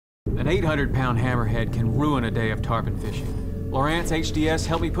An 800-pound hammerhead can ruin a day of tarpon fishing. Lowrance HDS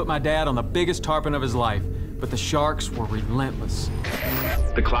helped me put my dad on the biggest tarpon of his life, but the sharks were relentless.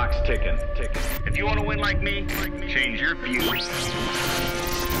 The clock's ticking. If you want to win like me, change your view.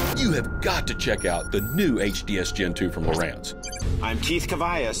 You have got to check out the new HDS Gen 2 from Lowrance. I'm Keith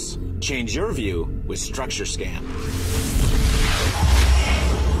Cavias. Change your view with StructureScan.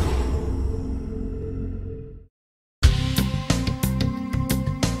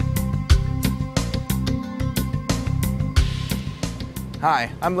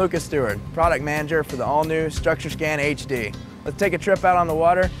 Hi, I'm Lucas Stewart, Product Manager for the all-new StructureScan HD. Let's take a trip out on the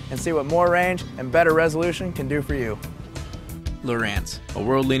water and see what more range and better resolution can do for you. Lowrance, a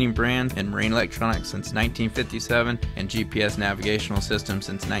world-leading brand in marine electronics since 1957 and GPS navigational systems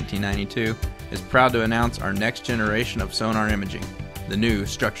since 1992, is proud to announce our next generation of sonar imaging, the new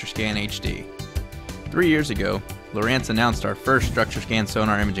StructureScan HD. 3 years ago, Lowrance announced our first StructureScan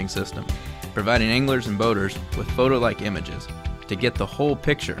sonar imaging system, providing anglers and boaters with photo-like images to get the whole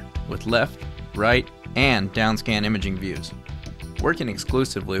picture with left, right, and downscan imaging views. Working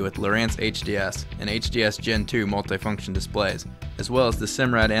exclusively with Lowrance HDS and HDS Gen 2 multifunction displays, as well as the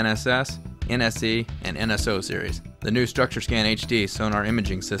Simrad NSS, NSE, and NSO series, the new StructureScan HD sonar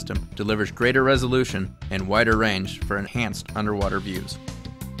imaging system delivers greater resolution and wider range for enhanced underwater views.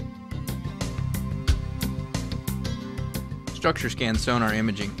 StructureScan sonar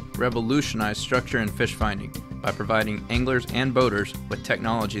imaging revolutionized structure and fish finding by providing anglers and boaters with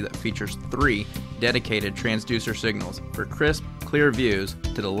technology that features 3 dedicated transducer signals for crisp, clear views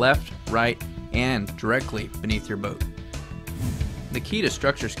to the left, right, and directly beneath your boat. The key to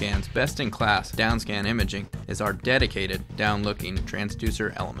StructureScan's best-in-class downscan imaging is our dedicated down-looking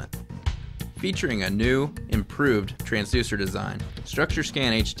transducer element. Featuring a new, improved transducer design,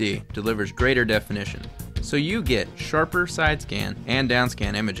 StructureScan HD delivers greater definition, so you get sharper side scan and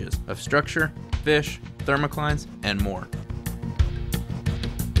downscan images of structure, fish, thermoclines, and more.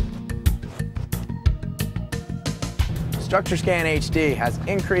 StructureScan HD has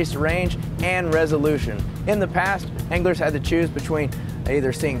increased range and resolution. In the past, anglers had to choose between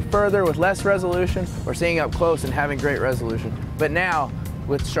either seeing further with less resolution or seeing up close and having great resolution. But now,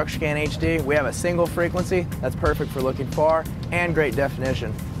 with StructureScan HD, we have a single frequency that's perfect for looking far and great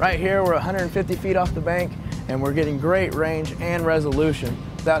definition. Right here, we're 150 feet off the bank, and we're getting great range and resolution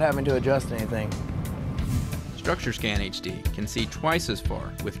without having to adjust anything. StructureScan HD can see twice as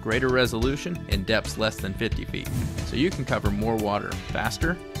far with greater resolution in depths less than 50 feet, so you can cover more water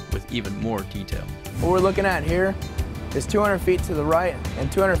faster with even more detail. What we're looking at here is 200 feet to the right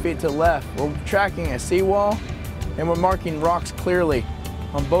and 200 feet to the left. We're tracking a seawall and we're marking rocks clearly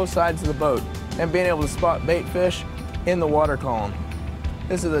on both sides of the boat and being able to spot bait fish in the water column.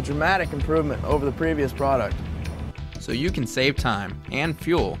 This is a dramatic improvement over the previous product. So you can save time and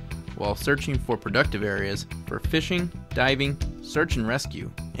fuel while searching for productive areas for fishing, diving, search and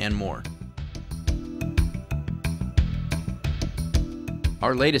rescue, and more.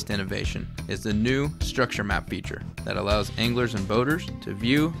 Our latest innovation is the new Structure Map feature that allows anglers and boaters to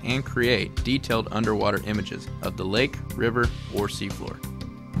view and create detailed underwater images of the lake, river, or seafloor.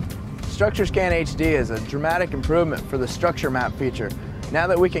 StructureScan HD is a dramatic improvement for the Structure Map feature. Now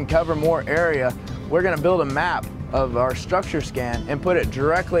that we can cover more area, we're going to build a map of our structure scan and put it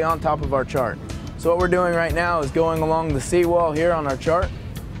directly on top of our chart. So what we're doing right now is going along the seawall here on our chart.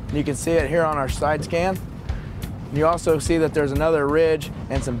 You can see it here on our side scan. You also see that there's another ridge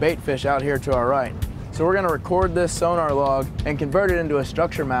and some bait fish out here to our right. So we're going to record this sonar log and convert it into a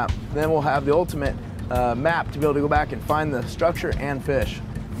structure map. Then we'll have the ultimate map to be able to go back and find the structure and fish.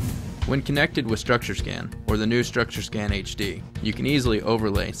 When connected with StructureScan or the new StructureScan HD, you can easily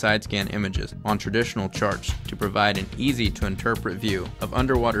overlay side scan images on traditional charts to provide an easy to interpret view of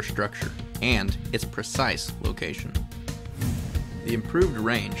underwater structure and its precise location. The improved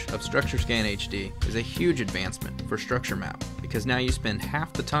range of StructureScan HD is a huge advancement for Structure Map because now you spend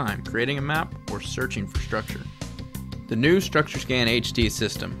half the time creating a map or searching for structure. The new StructureScan HD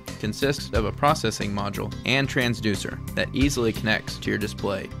system consists of a processing module and transducer that easily connects to your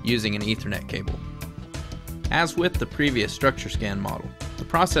display using an Ethernet cable. As with the previous StructureScan model, the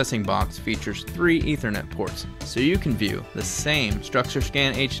processing box features 3 Ethernet ports, so you can view the same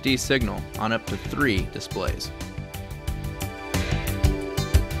StructureScan HD signal on up to 3 displays.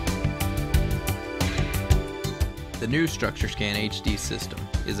 The new StructureScan HD system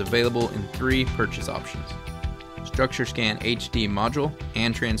is available in 3 purchase options: StructureScan HD Module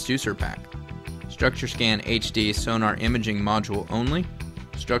and Transducer Pack, StructureScan HD Sonar Imaging Module only,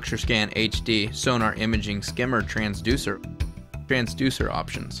 StructureScan HD Sonar Imaging Skimmer Transducer. Transducer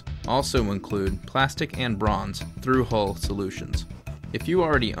options also include plastic and bronze through-hull solutions. If you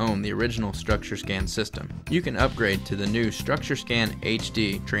already own the original StructureScan system, you can upgrade to the new StructureScan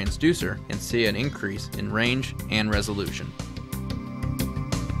HD transducer and see an increase in range and resolution.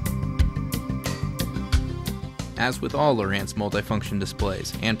 As with all Lowrance multifunction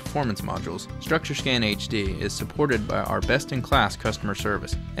displays and performance modules, StructureScan HD is supported by our best-in-class customer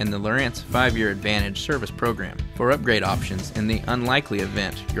service and the Lowrance 5-year Advantage service program for upgrade options in the unlikely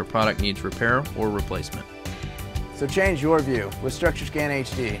event your product needs repair or replacement. So change your view with StructureScan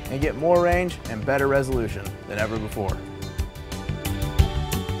HD and get more range and better resolution than ever before.